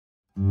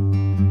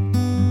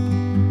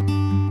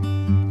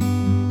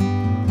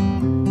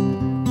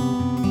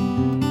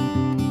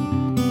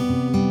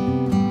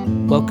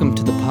Welcome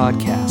to the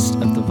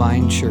podcast of the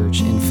Vine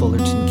Church in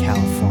Fullerton,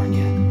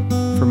 California.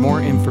 For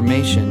more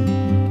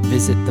information,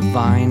 visit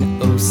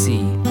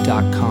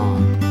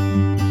thevineoc.com.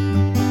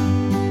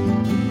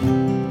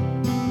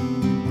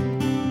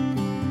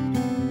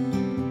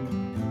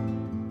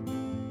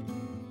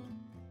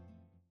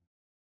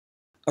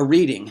 A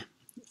reading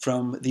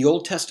from the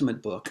Old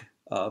Testament book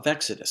of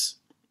Exodus.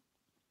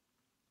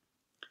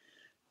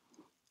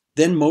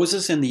 Then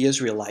Moses and the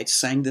Israelites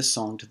sang this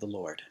song to the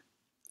Lord.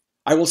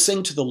 I will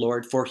sing to the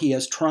Lord, for he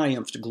has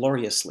triumphed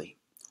gloriously.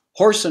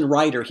 Horse and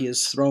rider he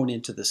has thrown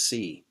into the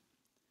sea.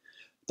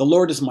 The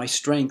Lord is my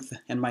strength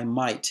and my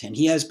might, and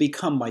he has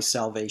become my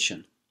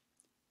salvation.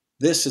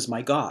 This is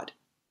my God,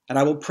 and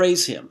I will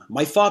praise him,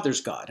 my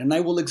father's God, and I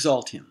will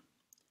exalt him.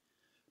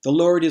 The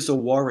Lord is a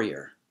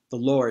warrior, the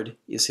Lord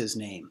is his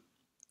name.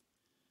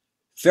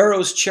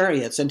 Pharaoh's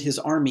chariots and his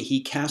army he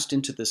cast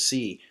into the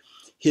sea.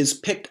 His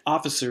picked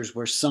officers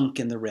were sunk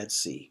in the Red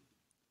Sea.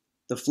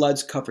 The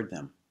floods covered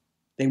them.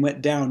 They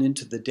went down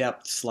into the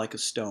depths like a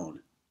stone.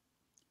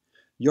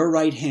 Your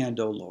right hand,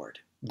 O Lord,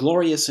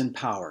 glorious in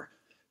power,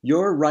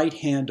 your right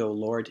hand, O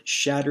Lord,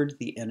 shattered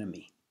the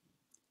enemy.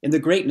 In the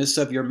greatness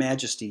of your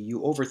majesty,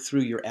 you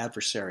overthrew your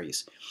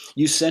adversaries.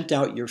 You sent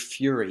out your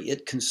fury.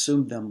 It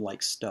consumed them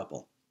like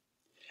stubble.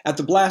 At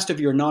the blast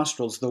of your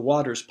nostrils, the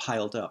waters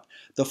piled up.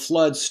 The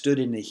floods stood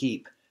in a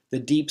heap. The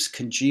deeps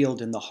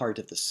congealed in the heart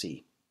of the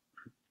sea.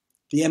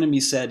 The enemy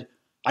said,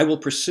 I will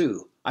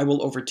pursue. I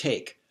will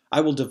overtake.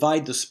 I will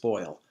divide the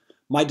spoil.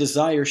 My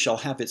desire shall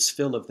have its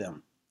fill of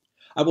them.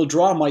 I will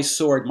draw my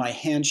sword. My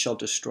hand shall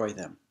destroy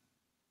them.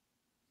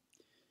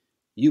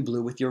 You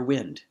blew with your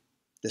wind.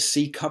 The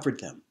sea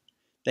covered them.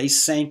 They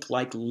sank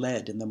like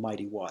lead in the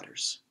mighty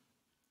waters.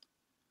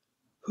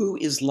 Who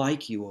is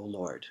like you, O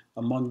Lord,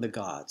 among the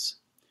gods?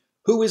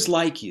 Who is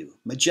like you,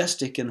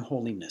 majestic in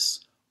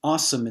holiness,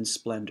 awesome in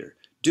splendor,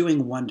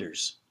 doing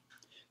wonders?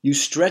 You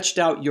stretched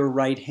out your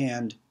right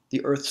hand,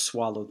 the earth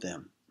swallowed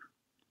them.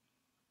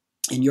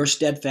 In your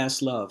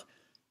steadfast love,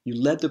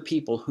 you led the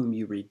people whom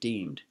you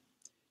redeemed.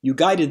 You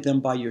guided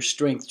them by your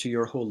strength to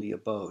your holy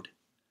abode.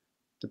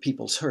 The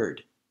peoples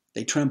heard,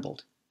 they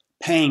trembled.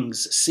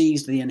 Pangs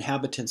seized the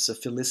inhabitants of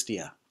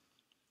Philistia.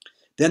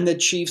 Then the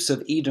chiefs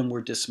of Edom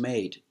were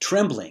dismayed.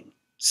 Trembling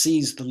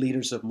seized the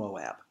leaders of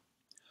Moab.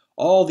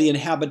 All the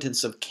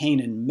inhabitants of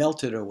Canaan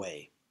melted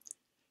away.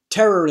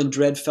 Terror and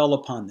dread fell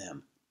upon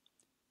them.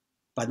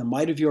 By the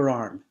might of your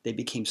arm, they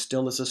became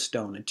still as a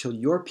stone until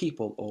your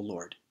people, O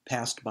Lord,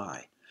 passed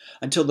by,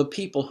 until the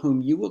people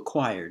whom you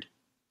acquired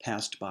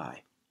passed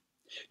by.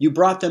 You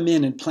brought them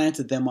in and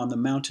planted them on the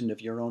mountain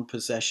of your own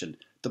possession,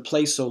 the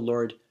place, O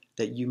Lord,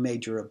 that you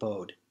made your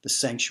abode, the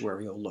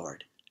sanctuary, O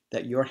Lord,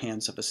 that your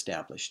hands have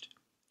established.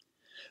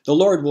 The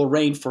Lord will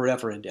reign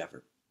forever and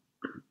ever.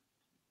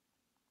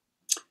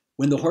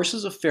 When the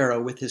horses of Pharaoh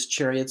with his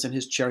chariots and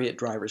his chariot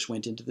drivers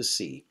went into the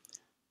sea,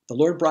 the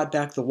Lord brought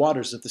back the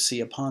waters of the sea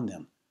upon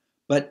them.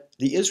 But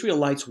the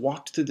Israelites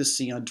walked through the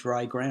sea on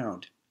dry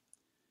ground.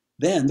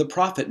 Then the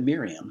prophet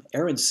Miriam,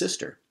 Aaron's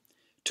sister,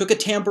 took a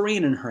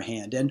tambourine in her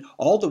hand, and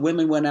all the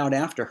women went out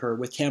after her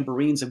with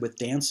tambourines and with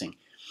dancing.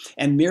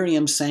 And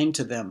Miriam sang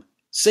to them,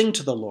 Sing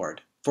to the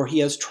Lord, for he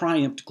has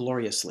triumphed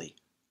gloriously.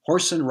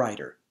 Horse and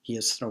rider he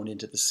has thrown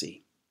into the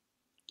sea.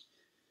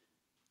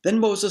 Then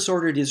Moses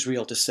ordered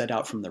Israel to set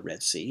out from the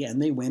Red Sea,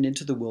 and they went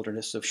into the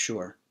wilderness of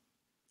Shur.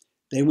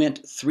 They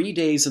went 3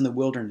 days in the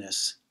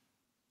wilderness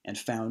and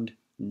found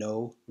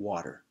no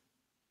water.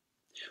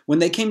 When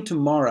they came to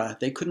Marah,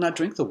 they could not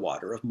drink the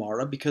water of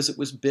Marah because it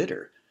was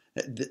bitter.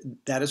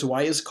 That is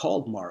why it is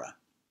called Marah.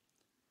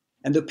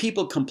 And the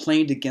people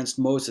complained against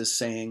Moses,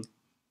 saying,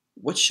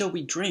 What shall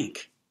we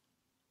drink?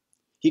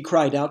 He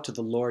cried out to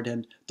the Lord,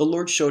 and the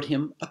Lord showed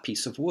him a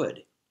piece of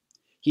wood.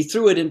 He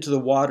threw it into the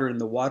water, and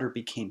the water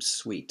became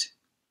sweet.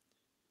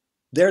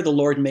 There the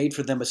Lord made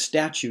for them a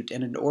statute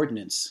and an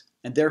ordinance,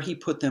 and there he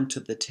put them to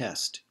the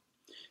test.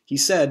 He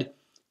said,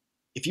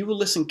 If you will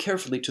listen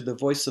carefully to the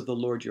voice of the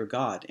Lord your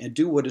God, and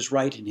do what is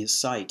right in his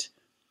sight,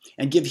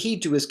 and give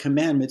heed to his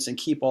commandments and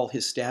keep all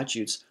his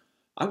statutes,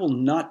 I will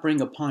not bring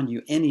upon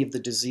you any of the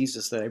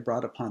diseases that I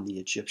brought upon the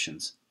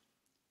Egyptians.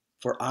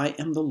 For I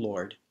am the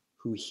Lord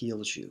who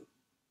heals you.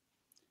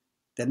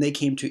 Then they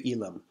came to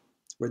Elim,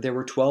 where there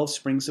were 12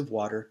 springs of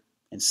water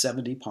and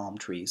 70 palm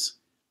trees,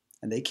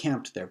 and they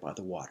camped there by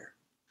the water.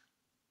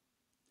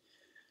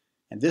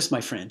 And this,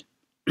 my friend,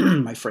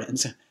 my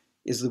friends,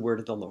 is the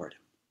word of the Lord.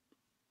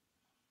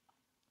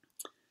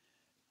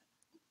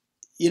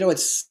 You know,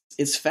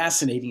 it's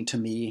fascinating to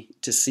me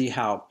to see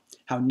how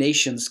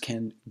nations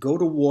can go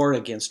to war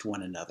against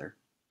one another,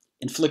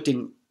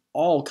 inflicting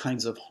all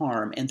kinds of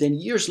harm, and then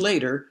years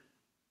later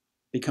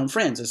become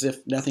friends as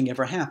if nothing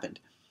ever happened.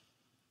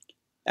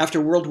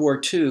 After World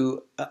War II,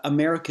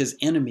 America's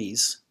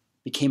enemies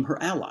became her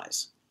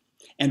allies,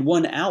 and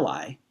one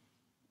ally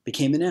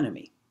became an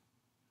enemy.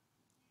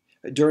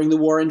 During the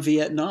war in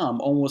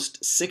Vietnam,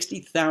 almost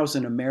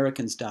 60,000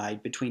 Americans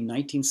died between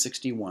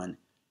 1961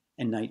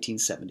 in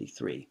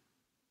 1973.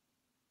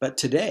 But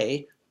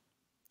today,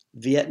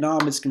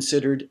 Vietnam is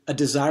considered a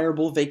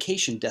desirable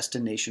vacation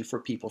destination for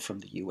people from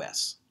the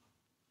U.S.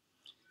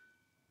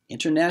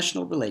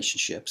 International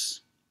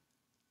relationships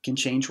can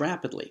change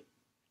rapidly.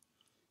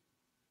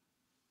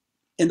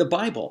 In the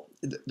Bible,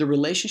 the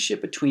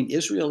relationship between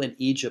Israel and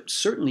Egypt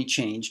certainly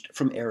changed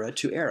from era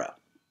to era.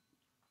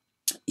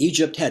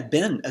 Egypt had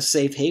been a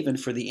safe haven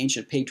for the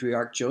ancient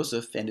patriarch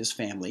Joseph and his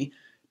family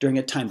during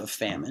a time of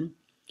famine.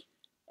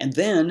 And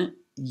then,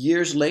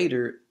 years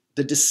later,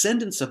 the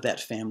descendants of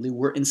that family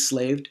were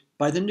enslaved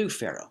by the new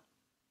Pharaoh.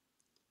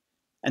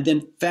 And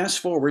then fast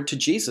forward to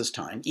Jesus'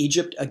 time,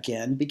 Egypt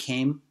again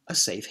became a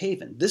safe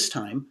haven, this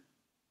time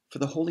for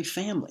the Holy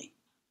Family.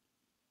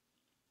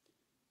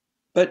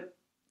 But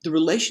the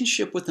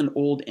relationship with an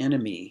old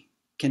enemy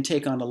can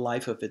take on a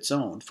life of its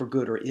own, for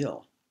good or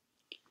ill.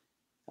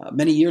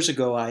 Many years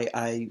ago,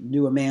 I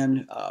knew a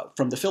man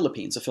from the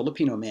Philippines, a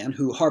Filipino man,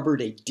 who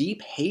harbored a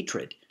deep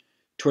hatred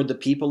toward the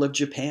people of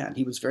Japan.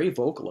 He was very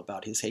vocal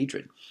about his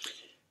hatred.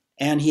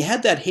 And he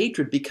had that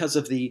hatred because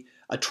of the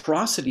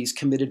atrocities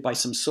committed by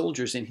some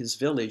soldiers in his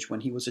village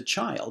when he was a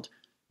child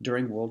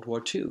during World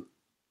War II.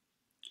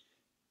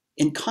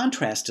 In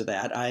contrast to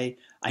that, I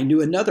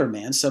knew another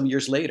man some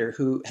years later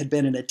who had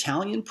been an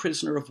Italian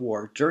prisoner of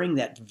war during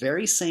that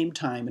very same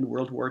time in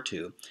World War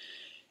II.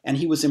 And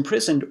he was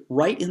imprisoned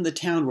right in the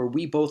town where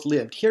we both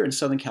lived, here in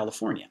Southern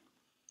California.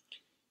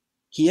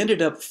 He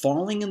ended up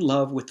falling in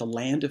love with the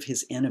land of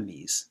his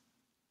enemies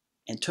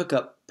and took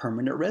up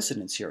permanent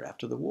residence here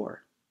after the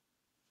war.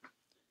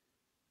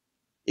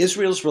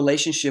 Israel's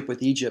relationship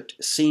with Egypt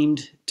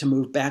seemed to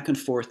move back and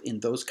forth in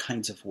those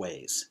kinds of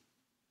ways.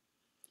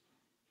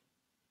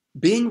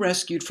 Being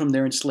rescued from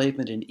their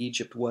enslavement in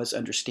Egypt was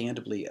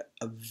understandably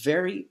a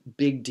very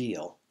big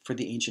deal for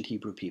the ancient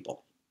Hebrew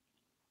people.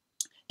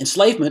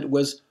 Enslavement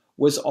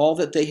was all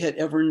that they had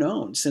ever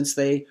known, since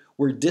they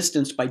were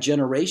distanced by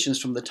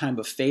generations from the time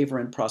of favor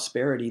and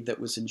prosperity that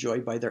was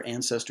enjoyed by their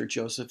ancestor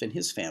Joseph and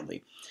his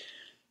family.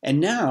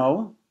 And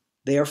now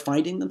they are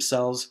finding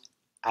themselves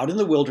out in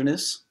the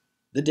wilderness,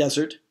 the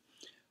desert,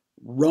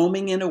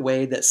 roaming in a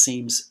way that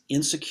seems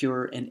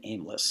insecure and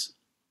aimless,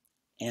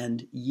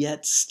 and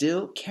yet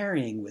still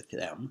carrying with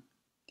them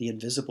the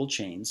invisible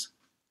chains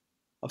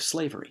of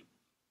slavery.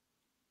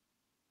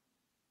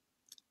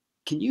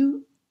 Can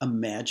you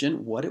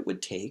imagine what it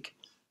would take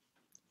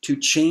to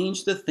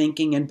change the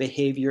thinking and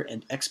behavior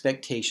and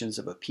expectations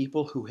of a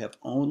people who have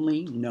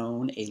only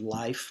known a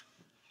life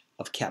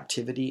of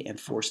captivity and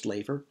forced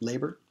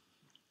labor?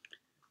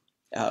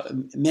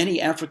 Many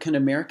African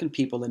American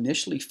people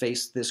initially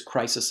faced this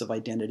crisis of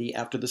identity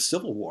after the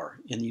Civil War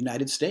in the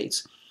United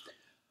States.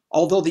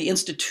 Although the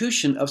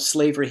institution of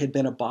slavery had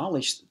been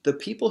abolished, the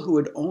people who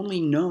had only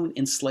known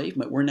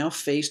enslavement were now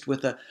faced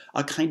with a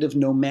kind of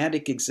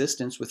nomadic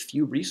existence with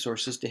few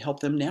resources to help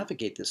them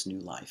navigate this new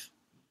life.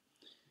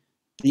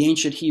 The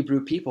ancient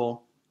Hebrew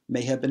people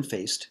may have been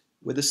faced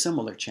with a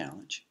similar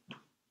challenge.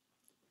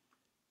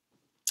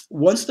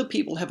 Once the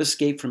people have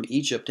escaped from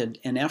Egypt,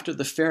 and after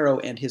the Pharaoh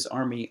and his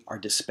army are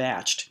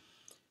dispatched,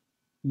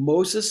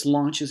 Moses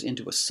launches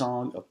into a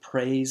song of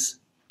praise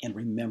and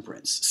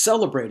remembrance,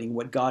 celebrating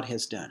what God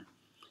has done.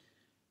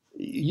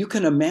 You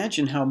can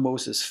imagine how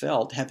Moses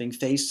felt, having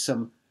faced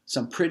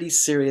some pretty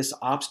serious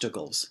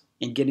obstacles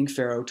in getting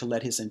Pharaoh to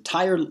let his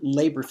entire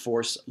labor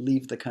force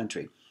leave the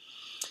country.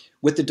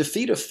 With the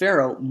defeat of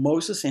Pharaoh,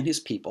 Moses and his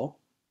people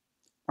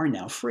are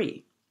now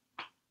free.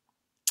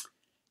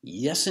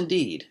 Yes,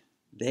 indeed,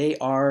 they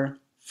are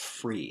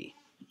free.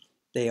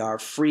 They are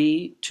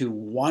free to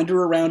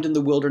wander around in the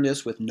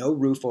wilderness with no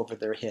roof over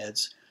their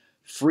heads,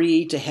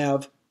 free to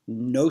have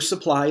no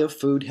supply of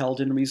food held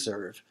in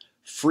reserve,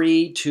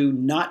 free to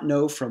not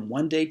know from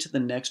one day to the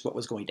next what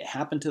was going to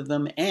happen to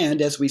them,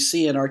 and, as we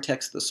see in our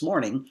text this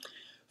morning,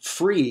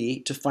 free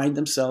to find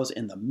themselves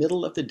in the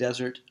middle of the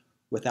desert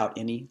without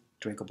any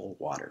drinkable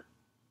water.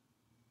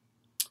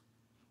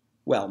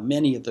 Well,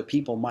 many of the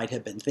people might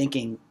have been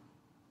thinking,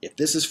 if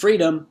this is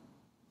freedom,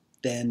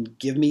 then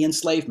give me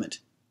enslavement.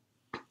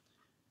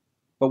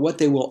 But what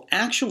they will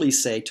actually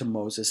say to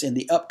Moses in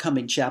the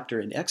upcoming chapter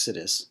in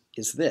Exodus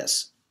is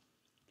this: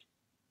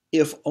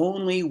 if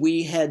only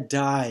we had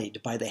died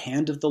by the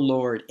hand of the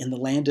Lord in the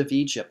land of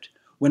Egypt,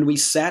 when we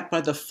sat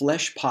by the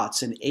flesh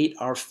pots and ate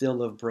our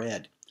fill of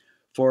bread.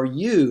 For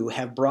you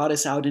have brought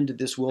us out into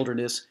this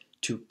wilderness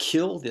to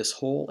kill this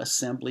whole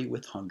assembly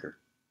with hunger.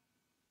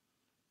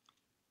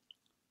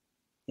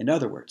 In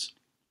other words,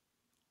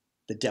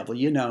 the devil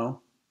you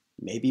know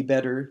may be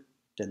better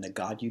than the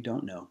God you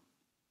don't know.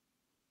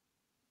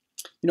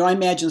 I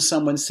imagine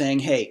someone saying,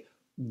 hey,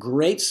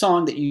 great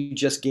song that you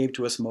just gave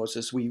to us,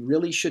 Moses. We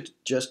really should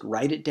just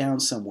write it down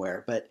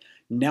somewhere. But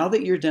now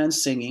that you're done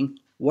singing,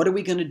 what are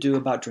we going to do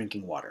about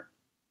drinking water?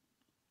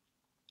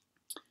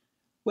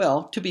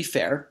 Well, to be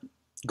fair,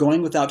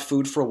 going without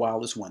food for a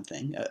while is one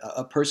thing.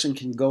 A person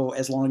can go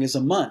as long as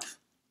a month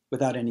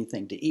without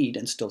anything to eat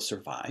and still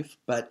survive.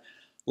 But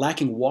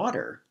lacking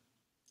water,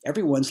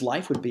 everyone's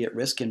life would be at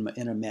risk in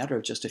a matter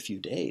of just a few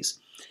days.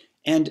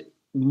 And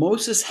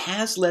Moses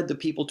has led the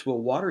people to a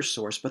water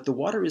source, but the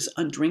water is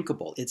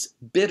undrinkable. It's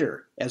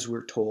bitter, as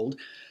we're told,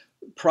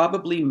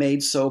 probably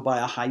made so by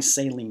a high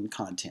saline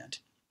content.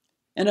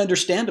 And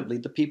understandably,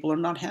 the people are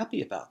not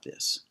happy about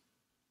this.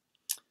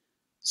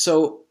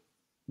 So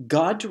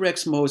God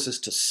directs Moses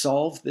to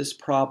solve this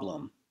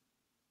problem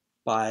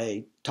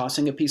by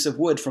tossing a piece of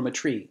wood from a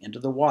tree into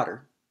the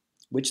water,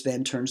 which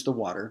then turns the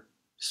water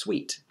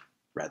sweet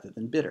rather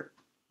than bitter.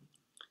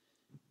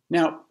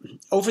 Now,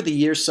 over the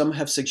years, some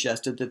have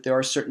suggested that there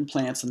are certain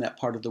plants in that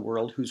part of the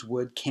world whose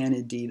wood can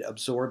indeed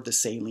absorb the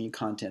saline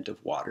content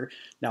of water.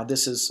 Now,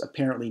 this has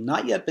apparently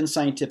not yet been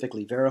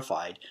scientifically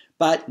verified,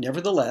 but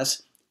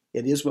nevertheless,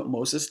 it is what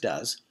Moses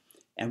does,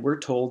 and we're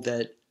told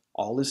that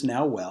all is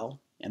now well,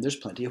 and there's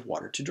plenty of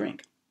water to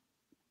drink.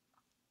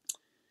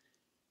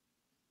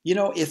 You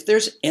know, if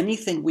there's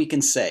anything we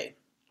can say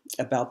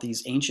about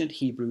these ancient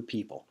Hebrew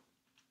people,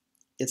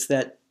 it's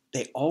that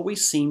they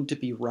always seem to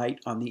be right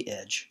on the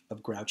edge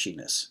of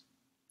grouchiness.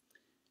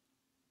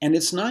 And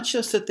it's not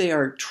just that they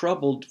are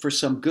troubled for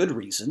some good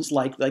reasons,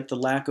 like the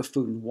lack of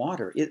food and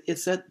water.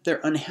 It's that their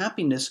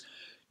unhappiness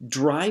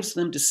drives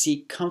them to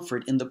seek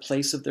comfort in the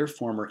place of their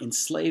former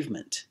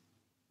enslavement.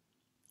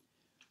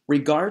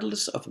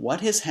 Regardless of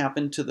what has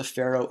happened to the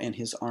Pharaoh and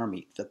his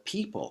army, the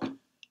people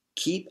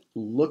keep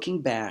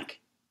looking back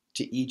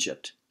to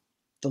Egypt,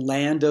 the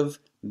land of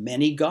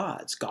many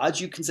gods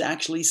you can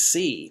actually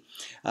see,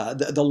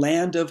 the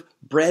land of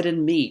bread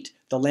and meat,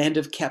 the land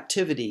of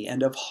captivity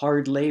and of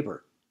hard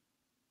labor.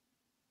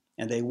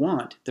 And they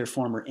want their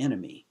former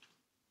enemy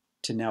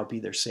to now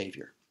be their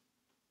savior.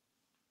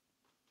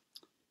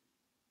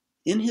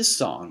 In his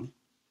song,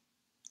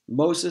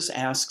 Moses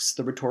asks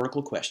the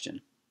rhetorical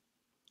question,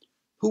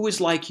 "Who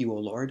is like you, O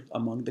Lord,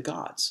 among the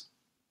gods?"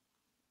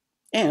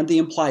 And the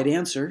implied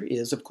answer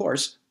is, of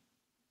course,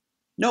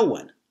 no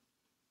one.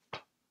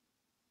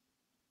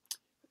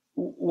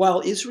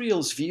 While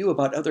Israel's view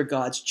about other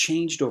gods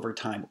changed over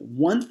time,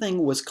 one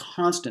thing was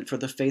constant for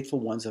the faithful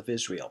ones of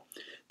Israel,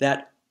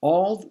 that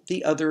all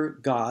the other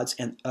gods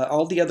and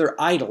all the other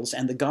idols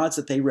and the gods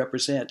that they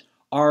represent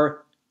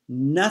are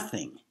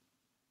nothing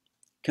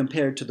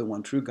compared to the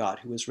one true God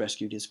who has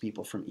rescued his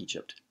people from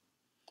Egypt.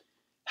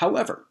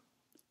 However,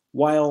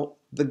 while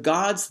the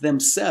gods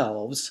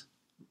themselves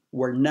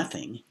were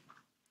nothing,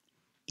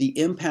 the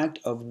impact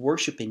of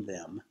worshiping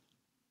them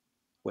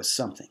was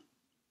something.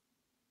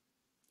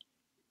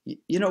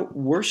 You know,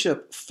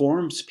 worship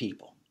forms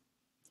people,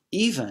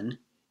 even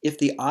if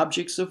the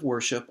objects of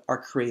worship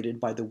are created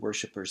by the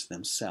worshipers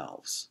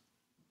themselves.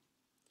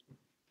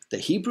 The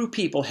Hebrew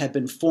people had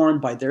been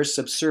formed by their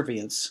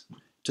subservience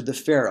to the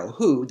Pharaoh,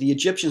 who the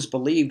Egyptians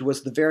believed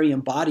was the very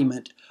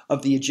embodiment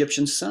of the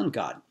Egyptian sun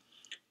god.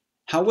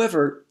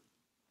 However,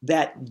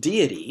 that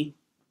deity,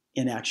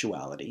 in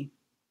actuality,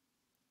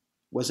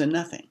 was a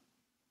nothing.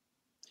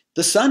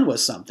 The sun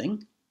was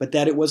something, but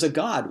that it was a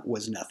god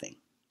was nothing.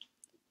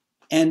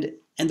 And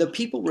the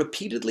people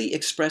repeatedly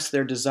expressed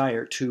their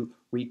desire to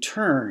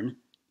return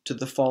to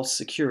the false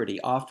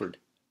security offered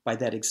by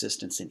that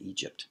existence in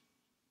Egypt.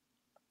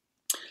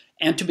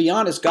 And to be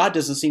honest, God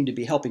doesn't seem to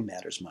be helping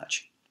matters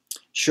much.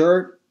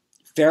 Sure,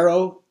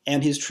 Pharaoh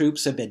and his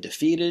troops have been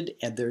defeated,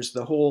 and there's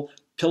the whole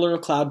pillar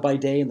of cloud by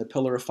day and the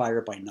pillar of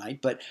fire by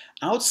night. But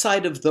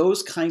outside of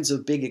those kinds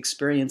of big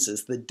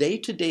experiences, the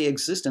day-to-day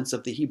existence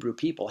of the Hebrew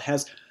people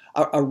has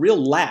a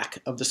real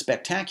lack of the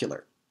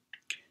spectacular.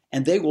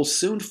 And they will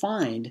soon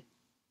find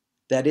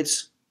that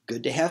it's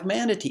good to have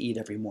manna to eat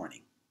every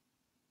morning.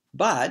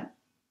 But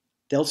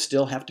they'll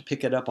still have to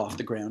pick it up off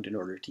the ground in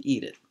order to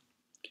eat it.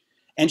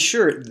 And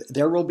sure,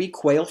 there will be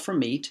quail for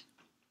meat,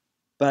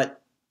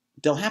 but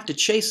they'll have to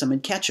chase them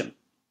and catch them,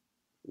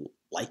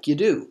 like you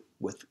do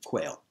with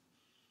quail.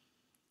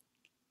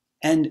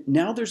 And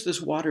now there's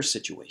this water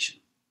situation.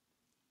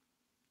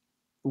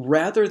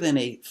 Rather than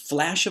a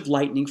flash of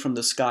lightning from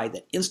the sky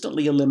that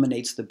instantly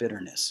eliminates the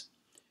bitterness,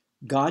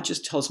 God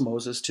just tells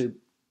Moses to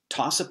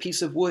toss a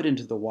piece of wood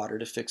into the water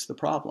to fix the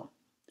problem.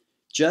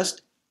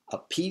 Just a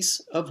piece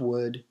of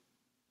wood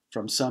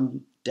from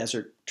some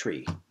desert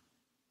tree.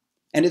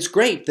 And it's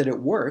great that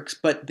it works,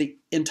 but the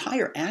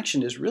entire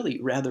action is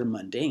really rather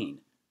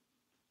mundane.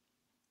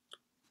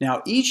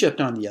 Now,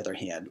 Egypt, on the other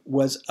hand,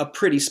 was a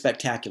pretty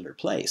spectacular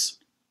place.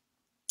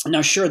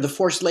 Now, sure, the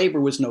forced labor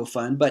was no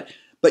fun, but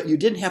you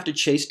didn't have to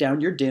chase down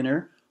your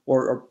dinner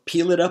or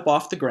peel it up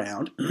off the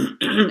ground,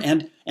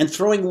 and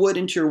throwing wood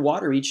into your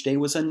water each day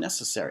was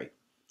unnecessary.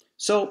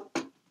 So,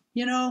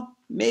 you know,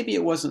 maybe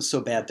it wasn't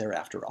so bad there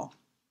after all.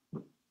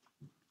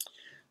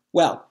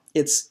 Well,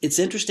 it's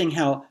interesting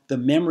how the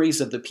memories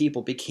of the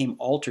people became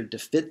altered to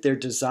fit their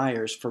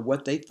desires for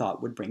what they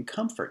thought would bring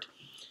comfort.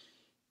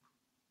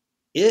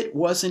 It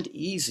wasn't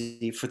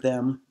easy for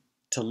them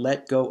to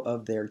let go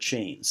of their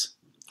chains,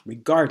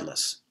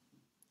 regardless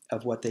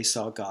of what they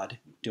saw God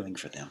doing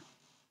for them.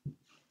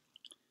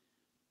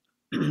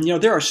 You know,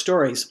 there are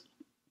stories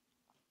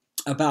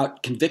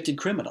about convicted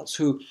criminals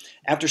who,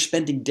 after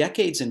spending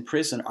decades in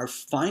prison, are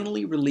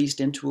finally released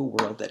into a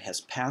world that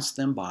has passed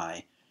them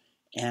by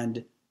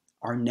and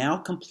are now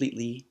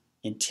completely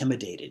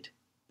intimidated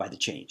by the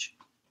change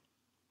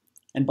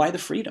and by the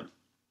freedom.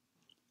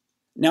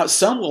 Now,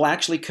 some will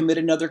actually commit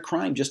another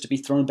crime just to be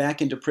thrown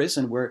back into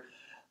prison where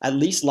at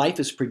least life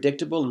is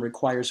predictable and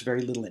requires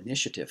very little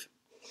initiative.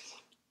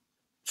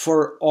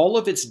 For all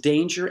of its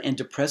danger and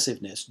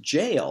depressiveness,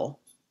 jail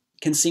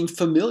can seem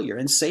familiar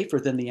and safer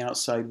than the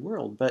outside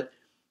world, but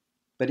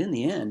in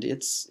the end,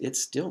 it's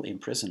still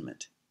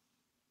imprisonment.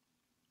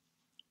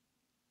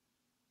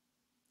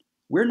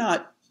 We're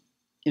not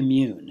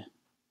immune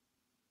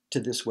to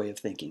this way of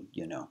thinking,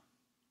 you know.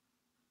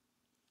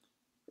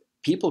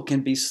 People can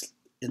be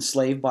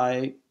enslaved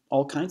by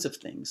all kinds of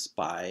things,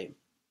 by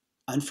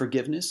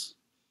unforgiveness,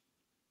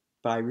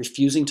 by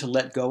refusing to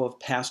let go of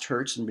past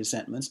hurts and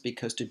resentments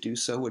because to do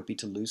so would be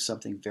to lose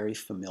something very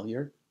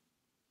familiar.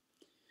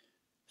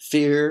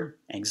 Fear,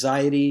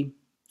 anxiety,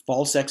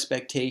 false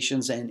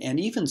expectations, and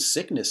even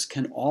sickness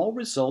can all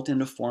result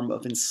in a form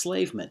of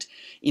enslavement,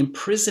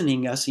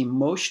 imprisoning us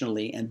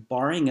emotionally and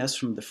barring us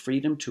from the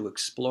freedom to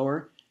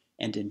explore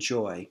and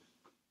enjoy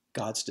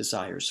God's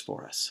desires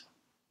for us.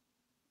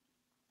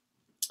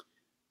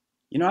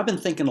 You know, I've been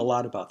thinking a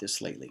lot about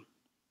this lately.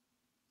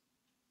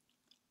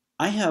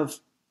 I have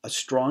a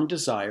strong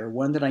desire,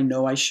 one that I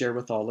know I share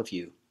with all of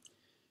you,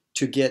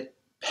 to get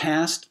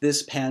past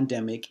this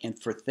pandemic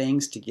and for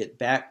things to get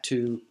back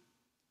to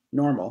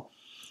normal,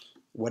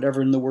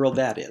 whatever in the world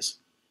that is.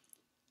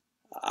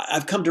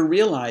 I've come to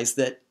realize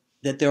that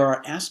there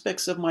are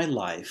aspects of my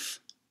life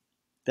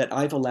that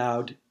I've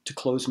allowed to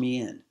close me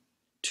in,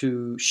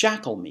 to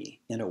shackle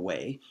me in a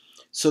way,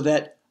 so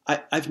that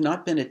I've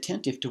not been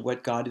attentive to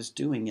what God is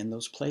doing in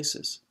those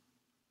places.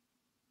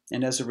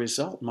 And as a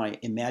result, my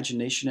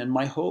imagination and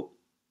my hope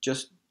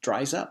just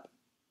dries up.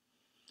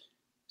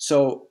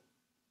 So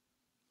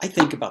I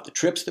think about the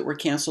trips that were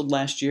canceled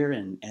last year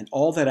and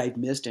all that I've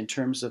missed in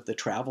terms of the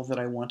travel that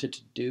I wanted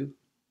to do.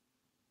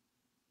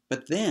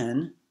 But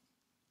then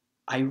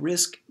I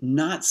risk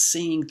not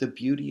seeing the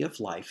beauty of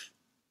life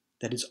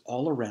that is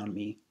all around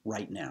me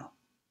right now.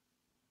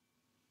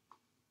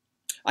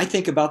 I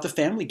think about the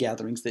family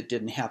gatherings that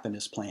didn't happen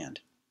as planned.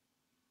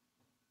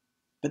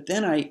 But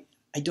then I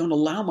don't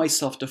allow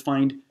myself to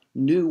find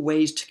new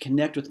ways to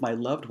connect with my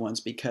loved ones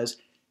because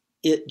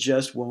it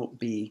just won't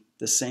be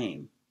the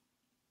same.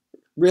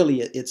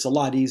 Really, it's a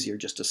lot easier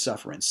just to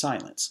suffer in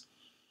silence.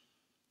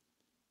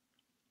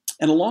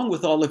 And along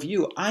with all of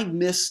you, I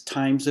miss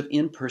times of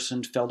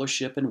in-person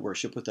fellowship and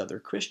worship with other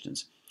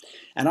Christians.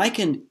 And I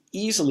can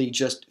easily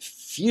just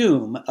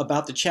fume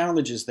about the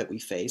challenges that we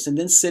face and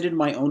then sit in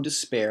my own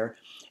despair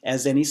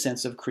as any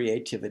sense of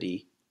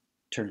creativity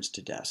turns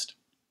to dust.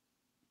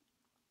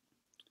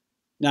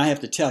 Now, I have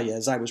to tell you,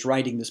 as I was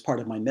writing this part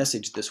of my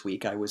message this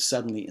week, I was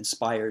suddenly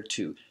inspired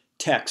to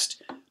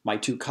text my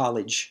two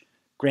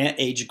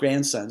college-age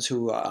grandsons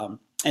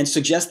and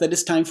suggest that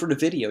it's time for a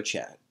video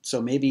chat.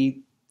 So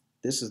maybe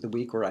this is the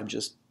week where I'm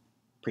just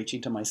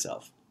preaching to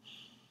myself.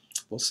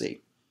 We'll see.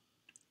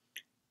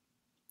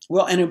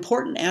 Well, an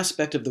important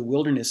aspect of the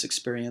wilderness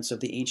experience of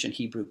the ancient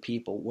Hebrew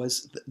people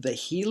was the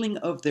healing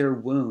of their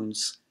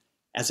wounds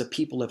as a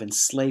people of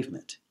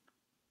enslavement.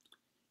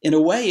 In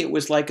a way, it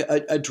was like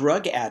a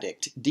drug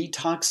addict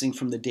detoxing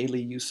from the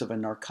daily use of a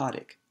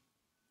narcotic.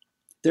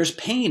 There's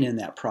pain in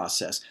that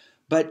process,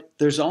 but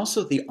there's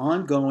also the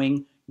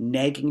ongoing,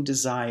 nagging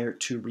desire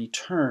to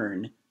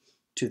return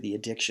to the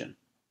addiction.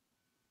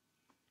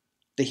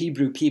 The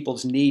Hebrew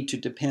people's need to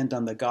depend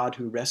on the God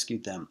who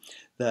rescued them,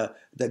 the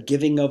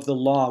giving of the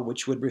law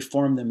which would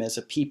reform them as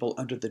a people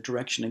under the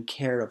direction and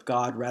care of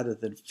God rather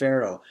than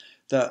Pharaoh,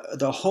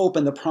 the hope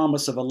and the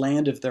promise of a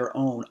land of their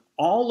own,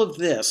 all of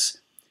this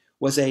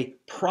was a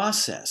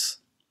process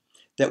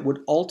that would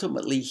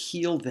ultimately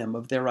heal them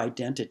of their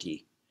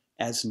identity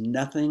as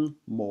nothing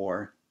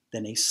more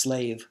than a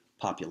slave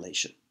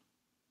population.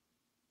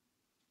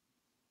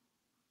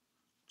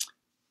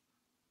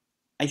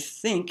 I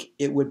think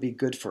it would be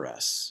good for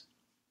us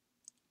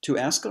to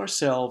ask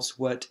ourselves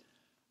what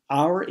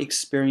our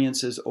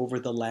experiences over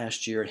the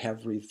last year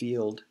have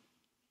revealed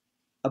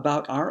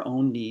about our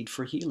own need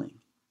for healing.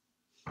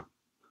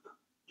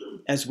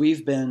 As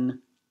we've been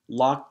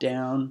locked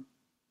down,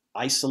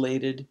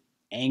 isolated,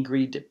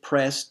 angry,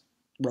 depressed,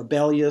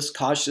 rebellious,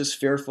 cautious,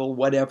 fearful,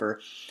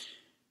 whatever,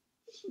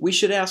 we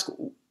should ask,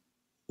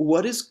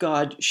 what is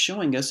God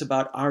showing us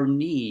about our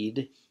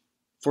need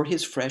for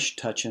his fresh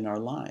touch in our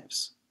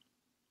lives?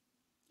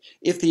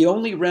 If the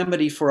only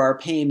remedy for our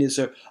pain is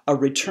a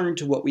return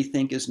to what we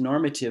think is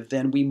normative,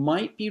 then we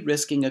might be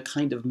risking a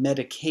kind of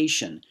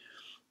medication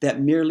that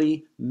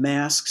merely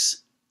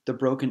masks the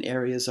broken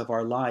areas of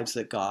our lives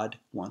that God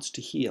wants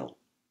to heal.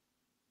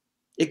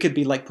 It could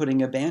be like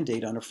putting a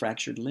Band-Aid on a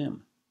fractured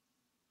limb.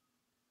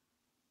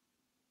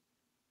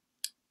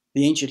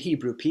 The ancient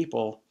Hebrew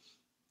people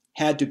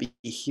had to be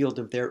healed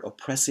of their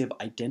oppressive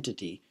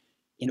identity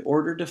in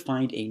order to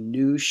find a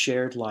new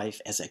shared life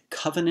as a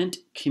covenant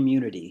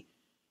community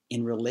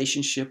in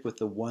relationship with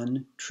the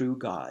one true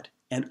God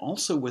and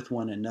also with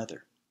one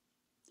another.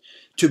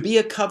 To be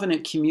a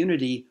covenant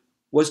community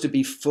was to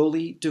be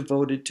fully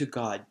devoted to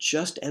God,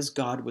 just as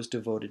God was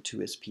devoted to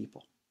his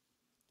people.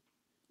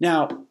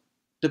 Now,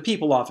 The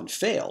people often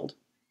failed,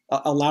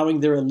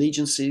 allowing their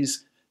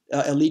allegiances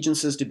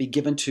to be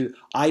given to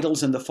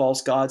idols and the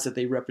false gods that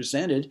they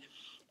represented,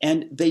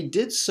 and they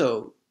did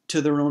so to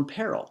their own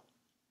peril.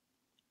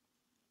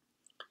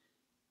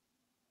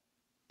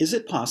 Is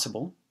it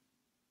possible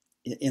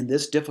in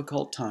this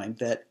difficult time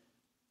that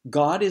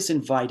God is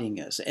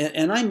inviting us,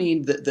 and I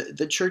mean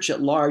the church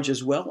at large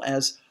as well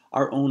as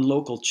our own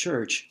local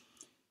church,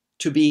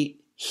 to be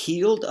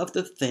healed of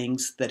the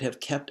things that have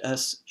kept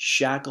us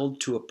shackled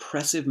to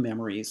oppressive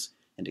memories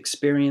and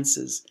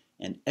experiences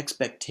and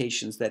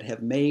expectations that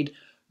have made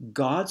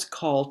God's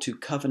call to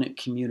covenant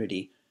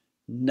community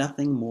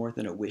nothing more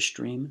than a wish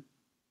dream?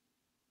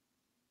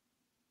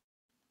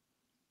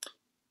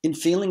 In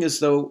feeling as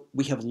though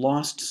we have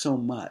lost so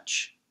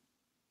much,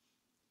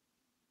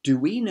 do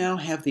we now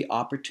have the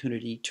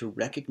opportunity to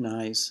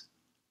recognize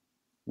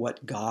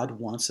what God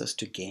wants us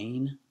to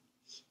gain?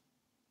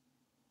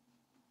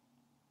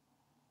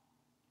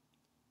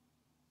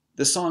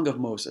 The Song of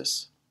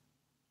Moses,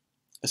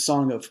 a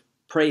song of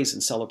praise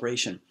and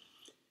celebration,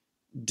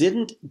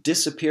 didn't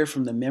disappear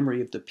from the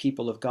memory of the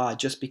people of God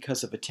just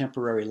because of a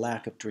temporary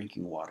lack of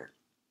drinking water.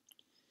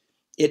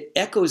 It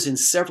echoes in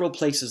several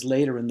places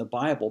later in the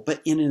Bible,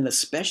 but in an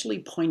especially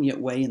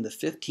poignant way in the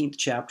 15th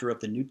chapter of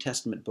the New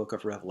Testament book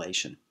of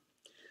Revelation.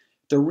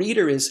 The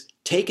reader is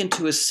taken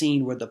to a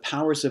scene where the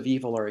powers of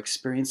evil are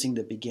experiencing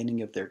the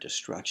beginning of their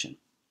destruction.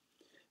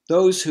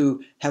 Those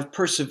who have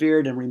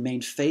persevered and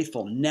remained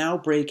faithful now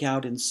break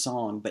out in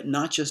song, but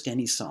not just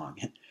any song.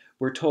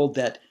 We're told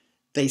that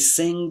they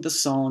sing the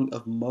song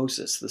of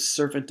Moses, the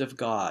servant of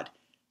God,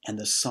 and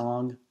the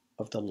song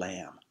of the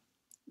Lamb.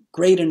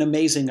 Great and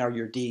amazing are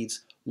your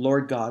deeds,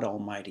 Lord God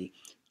Almighty.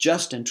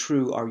 Just and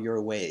true are your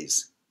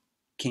ways,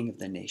 King of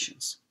the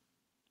nations.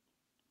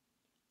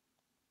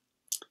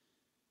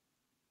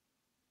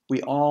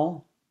 We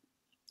all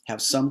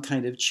have some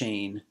kind of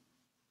chain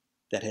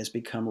that has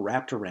become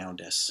wrapped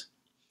around us,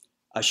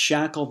 a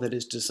shackle that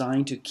is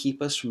designed to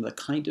keep us from the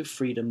kind of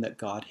freedom that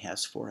God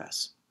has for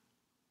us.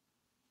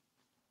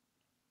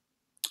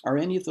 Are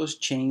any of those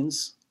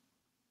chains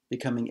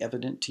becoming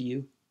evident to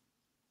you?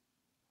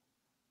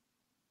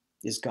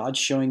 Is God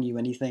showing you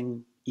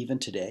anything even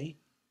today?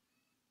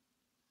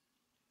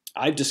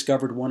 I've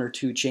discovered one or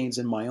two chains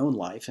in my own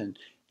life, and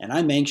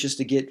I'm anxious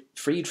to get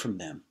freed from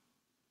them.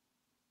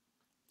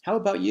 How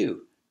about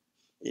you?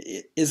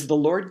 Is the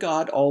Lord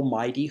God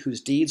Almighty,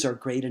 whose deeds are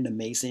great and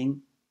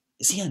amazing,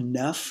 is he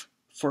enough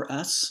for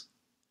us?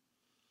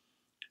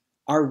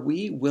 Are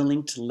we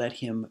willing to let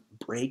him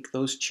break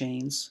those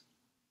chains?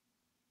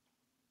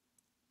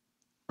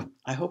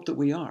 I hope that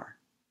we are.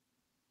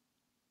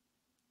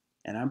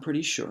 And I'm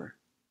pretty sure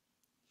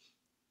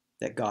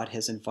that God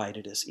has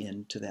invited us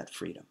into that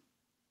freedom.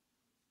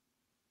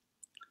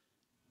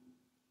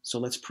 So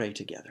let's pray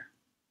together.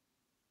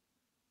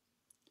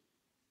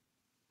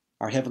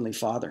 Our Heavenly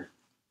Father,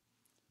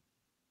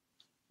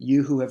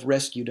 you who have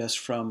rescued us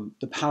from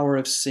the power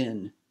of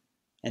sin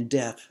and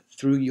death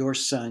through your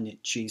Son,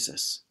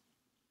 Jesus,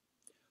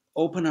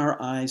 open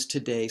our eyes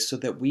today so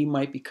that we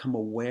might become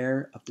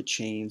aware of the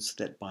chains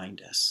that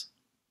bind us,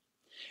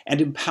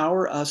 and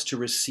empower us to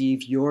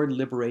receive your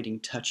liberating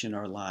touch in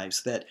our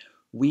lives, that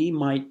we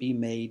might be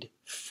made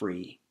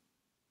free,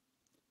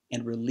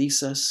 and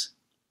release us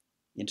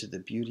into the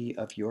beauty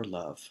of your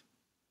love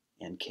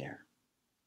and care.